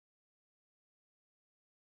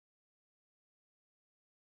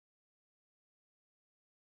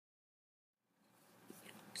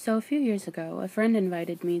So a few years ago, a friend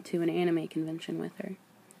invited me to an anime convention with her.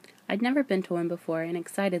 I'd never been to one before and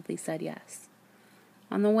excitedly said yes.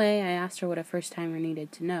 On the way, I asked her what a first-timer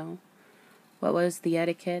needed to know. What was the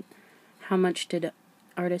etiquette? How much did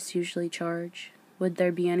artists usually charge? Would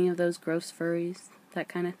there be any of those gross furries? That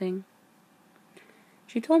kind of thing.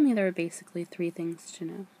 She told me there were basically 3 things to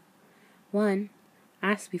know. 1.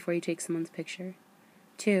 Ask before you take someone's picture.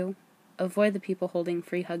 2. Avoid the people holding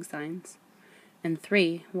free hug signs. And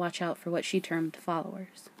 3. Watch out for what she termed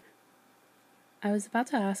followers. I was about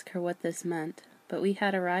to ask her what this meant, but we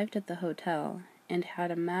had arrived at the hotel and had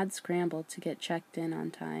a mad scramble to get checked in on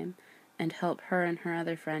time and help her and her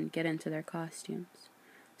other friend get into their costumes.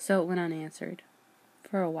 So it went unanswered.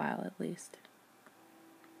 For a while, at least.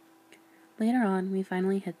 Later on, we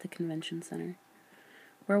finally hit the convention center.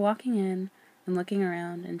 We're walking in and looking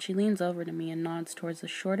around, and she leans over to me and nods towards a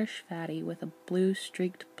shortish fatty with a blue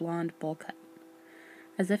streaked blonde bowl cut.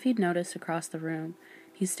 As if he'd noticed across the room,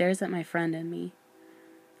 he stares at my friend and me.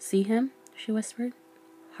 "See him?" she whispered.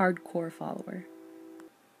 "Hardcore follower."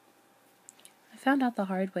 I found out the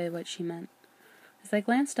hard way what she meant. As I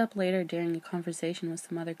glanced up later during a conversation with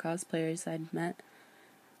some other cosplayers I'd met,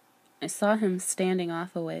 I saw him standing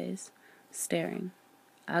off a ways, staring.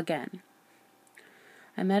 Again.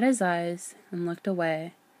 I met his eyes and looked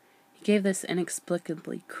away. He gave this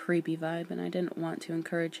inexplicably creepy vibe, and I didn't want to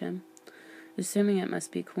encourage him, assuming it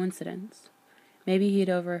must be coincidence. Maybe he'd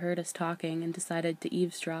overheard us talking and decided to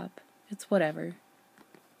eavesdrop. It's whatever.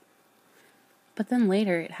 But then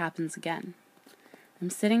later it happens again. I'm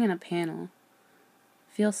sitting in a panel,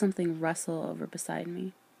 feel something rustle over beside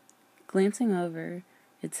me. Glancing over,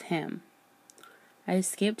 it's him. I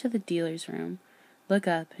escape to the dealer's room, look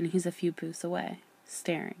up, and he's a few booths away,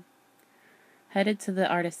 staring. Headed to the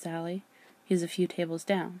artist's alley, he's a few tables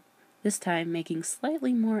down, this time making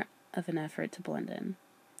slightly more of an effort to blend in.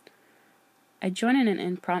 I join in an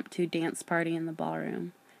impromptu dance party in the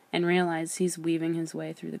ballroom, and realize he's weaving his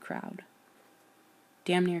way through the crowd,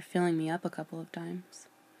 damn near filling me up a couple of times.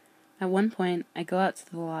 At one point, I go out to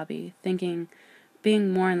the lobby, thinking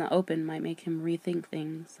being more in the open might make him rethink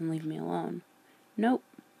things and leave me alone. Nope.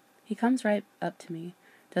 He comes right up to me,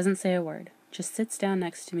 doesn't say a word, just sits down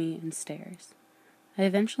next to me and stares. I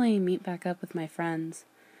eventually meet back up with my friends,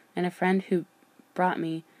 and a friend who brought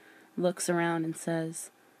me looks around and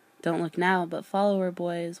says, "Don't look now, but follower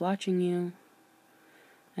boy is watching you."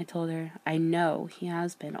 I told her, "I know, he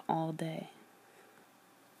has been all day."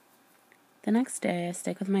 The next day, I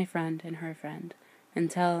stick with my friend and her friend,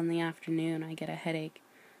 until in the afternoon I get a headache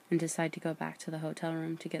and decide to go back to the hotel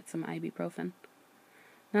room to get some ibuprofen.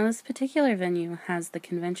 Now, this particular venue has the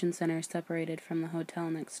convention center separated from the hotel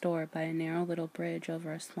next door by a narrow little bridge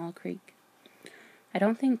over a small creek. I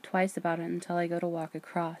don't think twice about it until I go to walk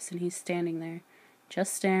across, and he's standing there,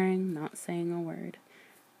 just staring, not saying a word,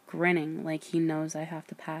 grinning like he knows I have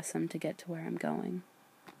to pass him to get to where I'm going.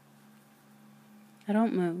 I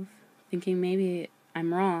don't move, thinking maybe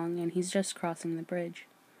I'm wrong and he's just crossing the bridge.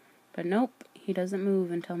 But nope, he doesn't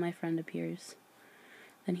move until my friend appears.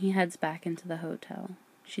 Then he heads back into the hotel.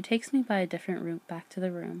 She takes me by a different route back to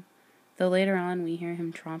the room, though later on we hear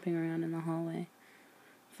him tromping around in the hallway.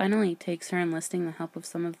 Finally, it takes her enlisting the help of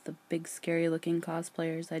some of the big scary-looking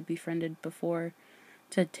cosplayers I'd befriended before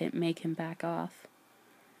to make him back off.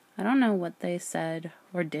 I don't know what they said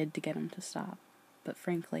or did to get him to stop, but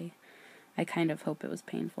frankly, I kind of hope it was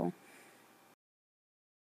painful.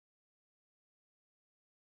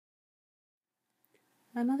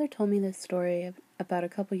 My mother told me this story about a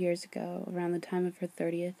couple years ago, around the time of her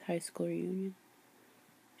 30th high school reunion.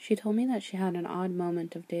 She told me that she had an odd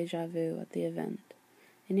moment of déjà vu at the event,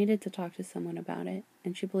 and needed to talk to someone about it,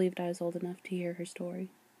 and she believed I was old enough to hear her story.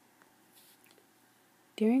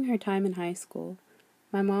 During her time in high school,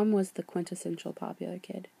 my mom was the quintessential popular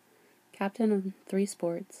kid. Captain of 3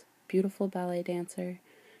 sports, beautiful ballet dancer,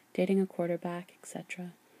 dating a quarterback,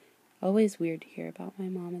 etc. Always weird to hear about my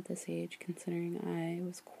mom at this age, considering I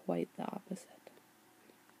was quite the opposite.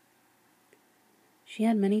 She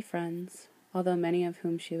had many friends, although many of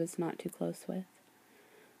whom she was not too close with.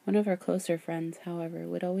 One of her closer friends, however,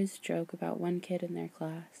 would always joke about one kid in their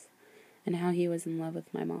class, and how he was in love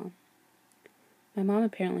with my mom. My mom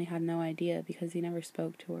apparently had no idea because he never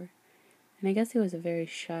spoke to her, and I guess he was very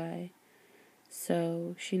shy,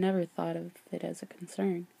 so she never thought of it as a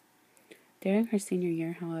concern. During her senior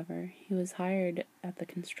year, however, he was hired at the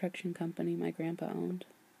construction company my grandpa owned.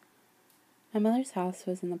 My mother's house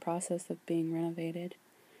was in the process of being renovated,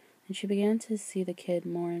 and she began to see the kid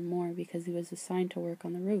more and more because he was assigned to work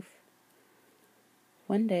on the roof.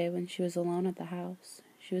 One day, when she was alone at the house,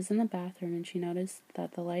 She was in the bathroom and she noticed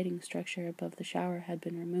that the lighting structure above the shower had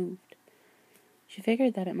been removed. She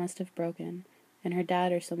figured that it must have broken, and her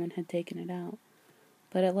dad or someone had taken it out,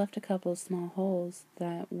 but it left a couple of small holes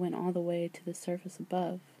that went all the way to the surface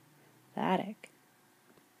above, the attic.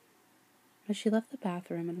 As she left the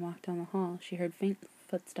bathroom and walked down the hall, she heard faint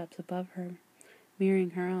footsteps above her,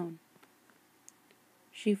 mirroring her own.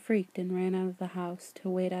 She freaked and ran out of the house to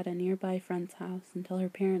wait at a nearby friend's house until her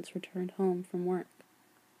parents returned home from work.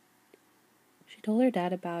 She told her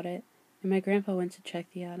dad about it, and my grandpa went to check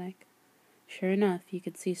the attic. Sure enough, you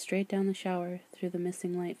could see straight down the shower through the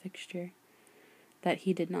missing light fixture that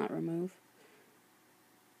he did not remove.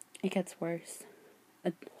 It gets worse.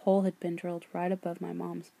 A hole had been drilled right above my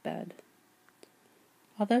mom's bed.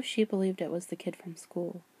 Although she believed it was the kid from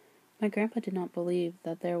school, my grandpa did not believe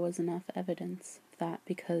that there was enough evidence of that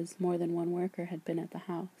because more than one worker had been at the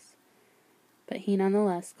house. But he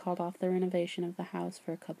nonetheless called off the renovation of the house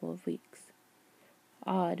for a couple of weeks.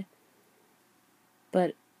 Odd,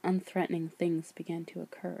 but unthreatening things began to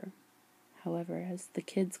occur. However, as the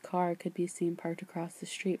kid's car could be seen parked across the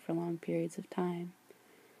street for long periods of time,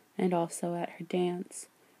 and also at her dance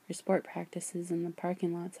or sport practices in the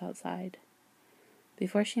parking lots outside.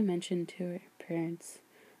 Before she mentioned to her parents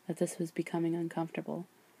that this was becoming uncomfortable,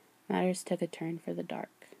 matters took a turn for the dark.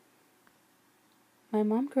 My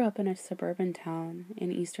mom grew up in a suburban town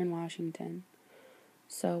in eastern Washington,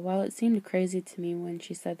 so while it seemed crazy to me when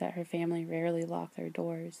she said that her family rarely locked their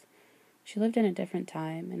doors, she lived in a different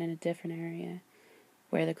time and in a different area,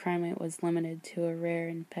 where the crime rate was limited to a rare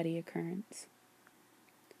and petty occurrence.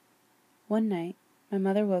 One night, my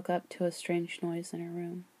mother woke up to a strange noise in her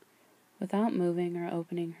room. Without moving or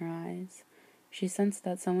opening her eyes, she sensed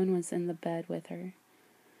that someone was in the bed with her.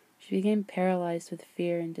 She became paralyzed with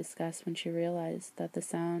fear and disgust when she realized that the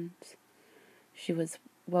sounds she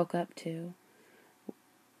woke up to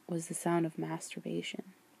was the sound of masturbation.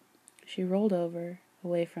 She rolled over,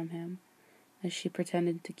 away from him, as she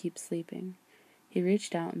pretended to keep sleeping. He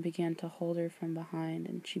reached out and began to hold her from behind,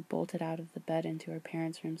 and she bolted out of the bed into her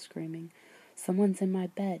parents' room screaming, "Someone's in my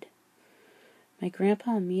bed!" My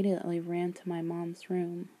grandpa immediately ran to my mom's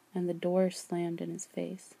room, and the door slammed in his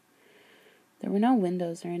face. There were no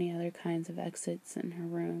windows or any other kinds of exits in her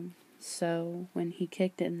room, so when he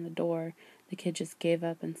kicked in the door, the kid just gave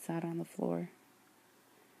up and sat on the floor.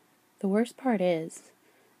 The worst part is,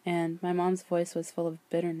 and my mom's voice was full of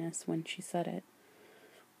bitterness when she said it,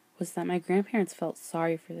 was that my grandparents felt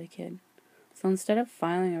sorry for the kid. So instead of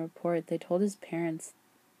filing a report, they told his parents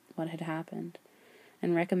what had happened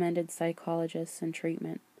and recommended psychologists and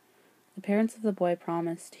treatment. The parents of the boy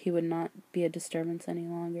promised he would not be a disturbance any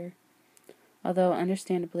longer. Although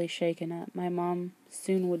understandably shaken up, my mom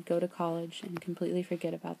soon would go to college and completely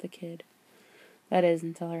forget about the kid. That is,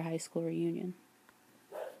 until her high school reunion.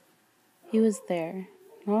 He was there.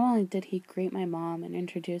 Not only did he greet my mom and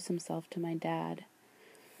introduce himself to my dad,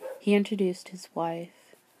 he introduced his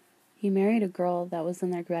wife. He married a girl that was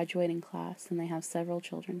in their graduating class, and they have several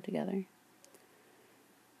children together.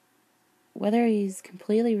 Whether he's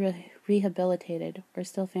completely rehabilitated or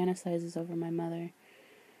still fantasizes over my mother,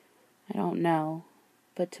 I don't know,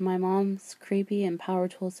 but to my mom's creepy and power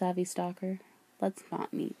tool savvy stalker, let's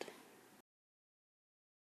not meet.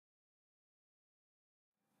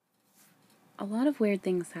 A lot of weird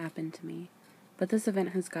things happened to me, but this event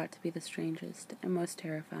has got to be the strangest and most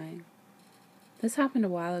terrifying. This happened a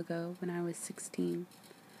while ago when I was 16.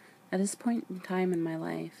 At this point in time in my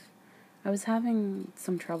life, I was having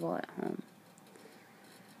some trouble at home.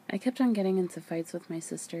 I kept on getting into fights with my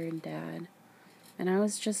sister and dad, and I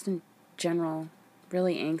was just in general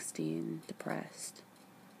really angsty and depressed.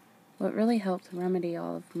 What really helped remedy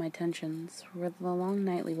all of my tensions were the long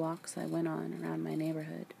nightly walks I went on around my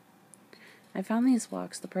neighborhood. I found these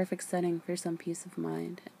walks the perfect setting for some peace of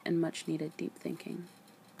mind and much needed deep thinking.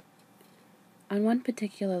 On one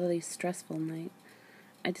particularly stressful night,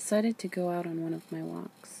 I decided to go out on one of my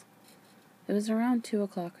walks. It was around 2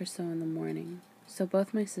 o'clock or so in the morning, so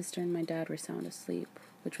both my sister and my dad were sound asleep,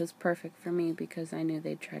 which was perfect for me because I knew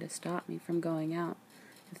they'd try to stop me from going out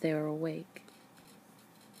if they were awake.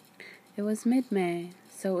 It was mid-May,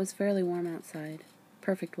 so it was fairly warm outside.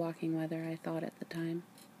 Perfect walking weather, I thought at the time.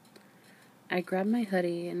 I grabbed my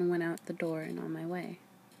hoodie and went out the door and on my way.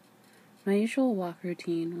 My usual walk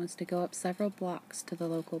routine was to go up several blocks to the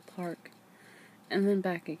local park, and then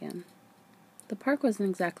back again. The park wasn't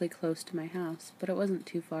exactly close to my house, but it wasn't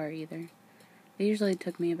too far either. It usually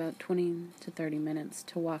took me about 20 to 30 minutes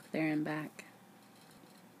to walk there and back.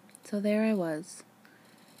 So there I was.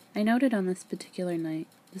 I noted on this particular night,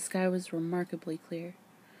 the sky was remarkably clear.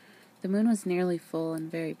 The moon was nearly full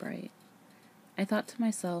and very bright. I thought to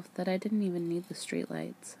myself that I didn't even need the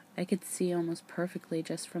streetlights. I could see almost perfectly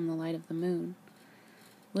just from the light of the moon.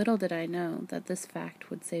 Little did I know that this fact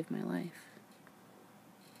would save my life.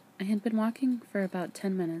 I had been walking for about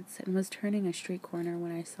 10 minutes and was turning a street corner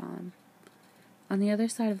when I saw him. On the other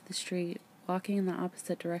side of the street, walking in the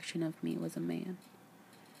opposite direction of me, was a man.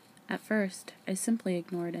 At first, I simply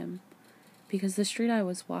ignored him, because the street I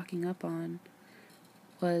was walking up on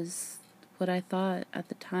was what I thought at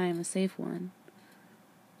the time a safe one.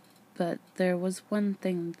 But there was one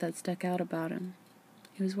thing that stuck out about him.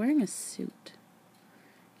 He was wearing a suit.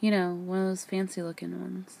 You know, one of those fancy-looking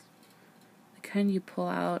ones. The kind you pull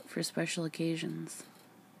out for special occasions.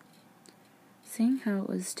 Seeing how it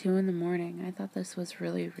was 2 a.m, I thought this was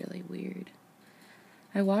really, really weird.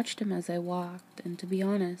 I watched him as I walked, and to be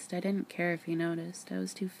honest, I didn't care if he noticed. I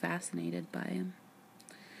was too fascinated by him.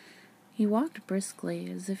 He walked briskly,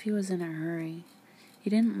 as if he was in a hurry. He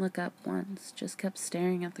didn't look up once, just kept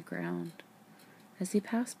staring at the ground. As he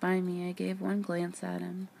passed by me, I gave one glance at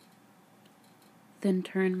him, then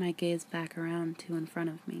turned my gaze back around to in front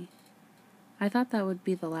of me. I thought that would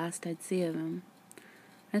be the last I'd see of him.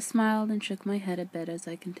 I smiled and shook my head a bit as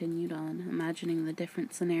I continued on, imagining the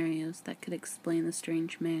different scenarios that could explain the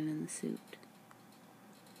strange man in the suit.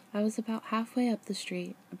 I was about halfway up the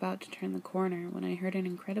street, about to turn the corner, when I heard an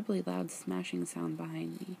incredibly loud smashing sound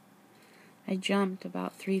behind me. I jumped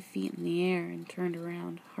about 3 feet in the air and turned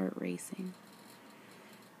around, heart racing.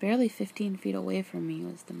 Barely 15 feet away from me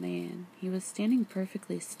was the man. He was standing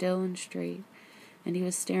perfectly still and straight, and he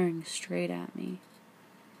was staring straight at me.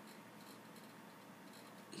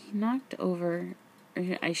 He knocked over,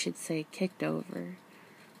 or I should say kicked over,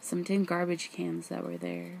 some tin garbage cans that were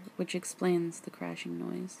there, which explains the crashing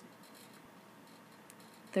noise.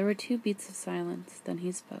 There were 2 beats of silence, then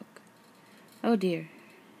he spoke. Oh dear.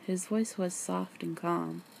 His voice was soft and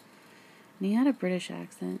calm, and he had a British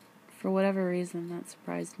accent. For whatever reason, that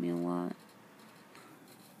surprised me a lot.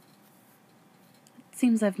 It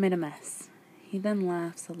seems I've made a mess. He then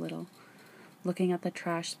laughs a little, looking at the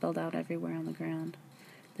trash spilled out everywhere on the ground.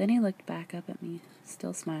 Then he looked back up at me,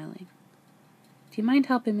 still smiling. Do you mind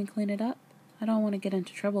helping me clean it up? I don't want to get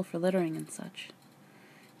into trouble for littering and such.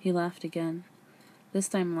 He laughed again, this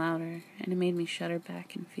time louder, and it made me shudder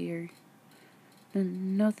back in fear.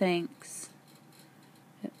 No thanks,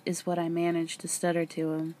 is what I managed to stutter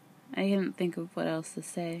to him. I couldn't think of what else to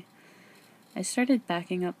say. I started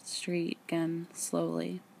backing up the street again,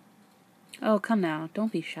 slowly. Oh, come now,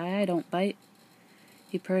 don't be shy, I don't bite.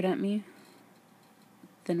 He purred at me,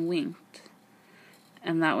 then winked,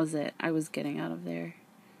 and that was it. I was getting out of there.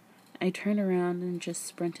 I turned around and just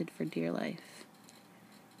sprinted for dear life.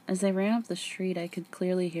 As I ran up the street, I could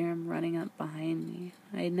clearly hear him running up behind me.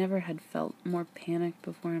 I never had felt more panic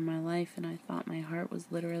before in my life, and I thought my heart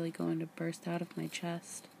was literally going to burst out of my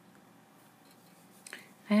chest.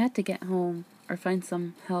 I had to get home, or find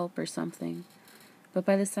some help or something, but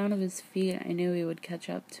by the sound of his feet, I knew he would catch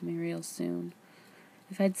up to me real soon.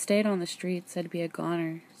 If I'd stayed on the streets, I'd be a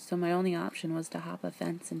goner, so my only option was to hop a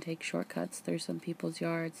fence and take shortcuts through some people's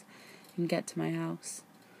yards and get to my house.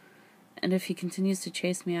 And if he continues to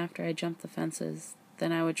chase me after I jump the fences,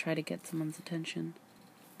 then I would try to get someone's attention.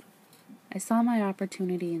 I saw my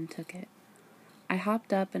opportunity and took it. I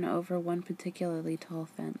hopped up and over one particularly tall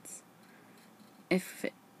fence. If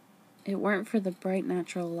it weren't for the bright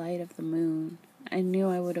natural light of the moon, I knew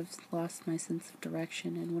I would have lost my sense of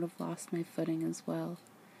direction and would have lost my footing as well.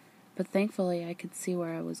 But thankfully I could see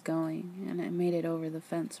where I was going, and I made it over the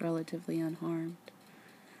fence relatively unharmed.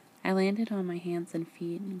 I landed on my hands and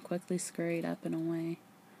feet and quickly scurried up and away.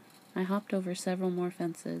 I hopped over several more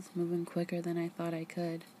fences, moving quicker than I thought I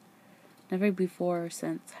could. Never before or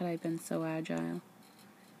since had I been so agile.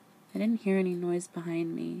 I didn't hear any noise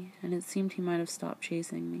behind me, and it seemed he might have stopped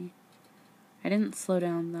chasing me. I didn't slow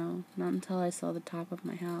down, though, not until I saw the top of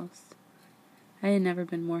my house. I had never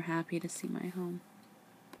been more happy to see my home.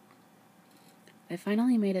 I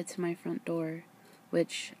finally made it to my front door,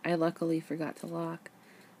 which I luckily forgot to lock,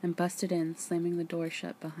 and busted in, slamming the door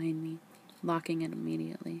shut behind me, locking it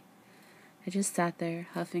immediately. I just sat there,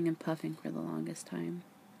 huffing and puffing for the longest time.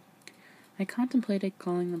 I contemplated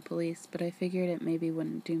calling the police, but I figured it maybe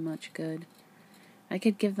wouldn't do much good. I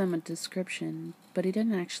could give them a description, but he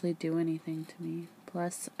didn't actually do anything to me.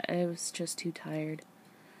 Plus, I was just too tired.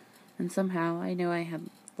 And somehow, I knew I had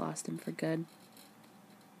lost him for good.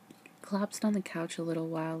 I collapsed on the couch a little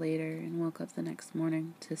while later and woke up the next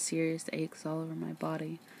morning to serious aches all over my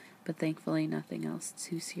body, but thankfully nothing else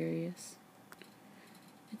too serious.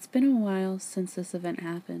 It's been a while since this event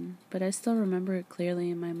happened, but I still remember it clearly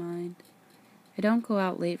in my mind. I don't go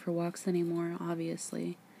out late for walks anymore,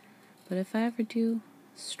 obviously, But if I ever do,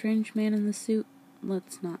 strange man in the suit,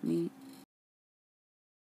 let's not meet.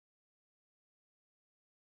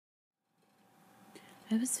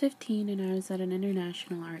 I was 15 and I was at an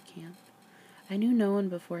international art camp. I knew no one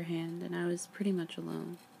beforehand and I was pretty much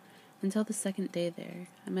alone. Until the second day there,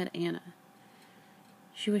 I met Anna.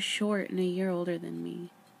 She was short and a year older than me.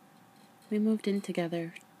 We moved in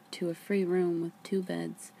together to a free room with 2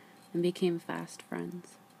 beds and became fast friends.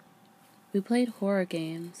 We played horror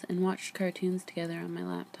games and watched cartoons together on my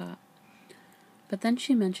laptop. But then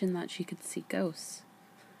she mentioned that she could see ghosts.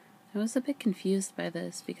 I was a bit confused by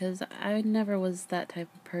this because I never was that type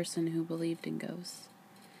of person who believed in ghosts.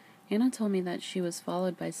 Anna told me that she was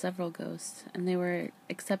followed by several ghosts and they were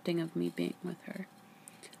accepting of me being with her,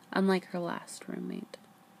 unlike her last roommate.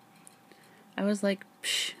 I was like,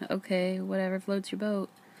 psh, okay, whatever floats your boat,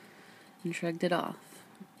 and shrugged it off.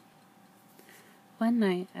 One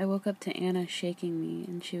night, I woke up to Anna shaking me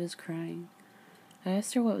and she was crying. I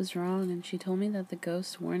asked her what was wrong and she told me that the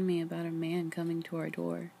ghost warned me about a man coming to our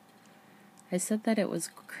door. I said that it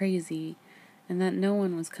was crazy and that no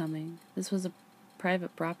one was coming. This was a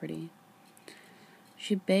private property.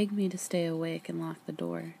 She begged me to stay awake and lock the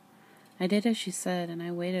door. I did as she said, and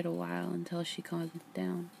I waited a while until she calmed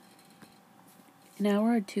down. An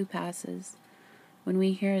hour or 2 passes when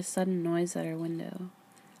we hear a sudden noise at our window.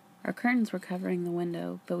 Our curtains were covering the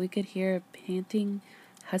window, but we could hear a panting,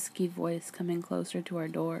 husky voice coming closer to our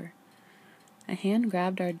door. A hand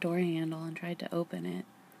grabbed our door handle and tried to open it.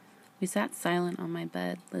 We sat silent on my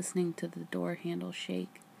bed, listening to the door handle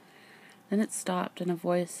shake. Then it stopped, and a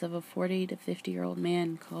voice of a 40 to 50-year-old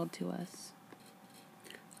man called to us.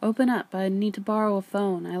 "Open up, I need to borrow a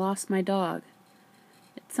phone. I lost my dog."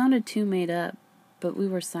 It sounded too made up, but we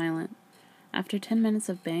were silent. After 10 minutes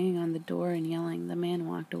of banging on the door and yelling, the man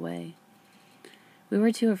walked away. We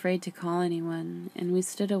were too afraid to call anyone, and we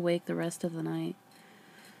stood awake the rest of the night.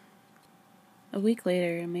 A week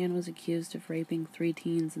later, a man was accused of raping 3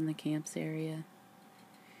 teens in the camp's area.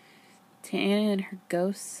 To Anna and her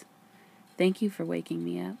ghosts, thank you for waking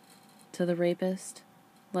me up. To the rapist,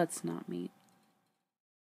 let's not meet.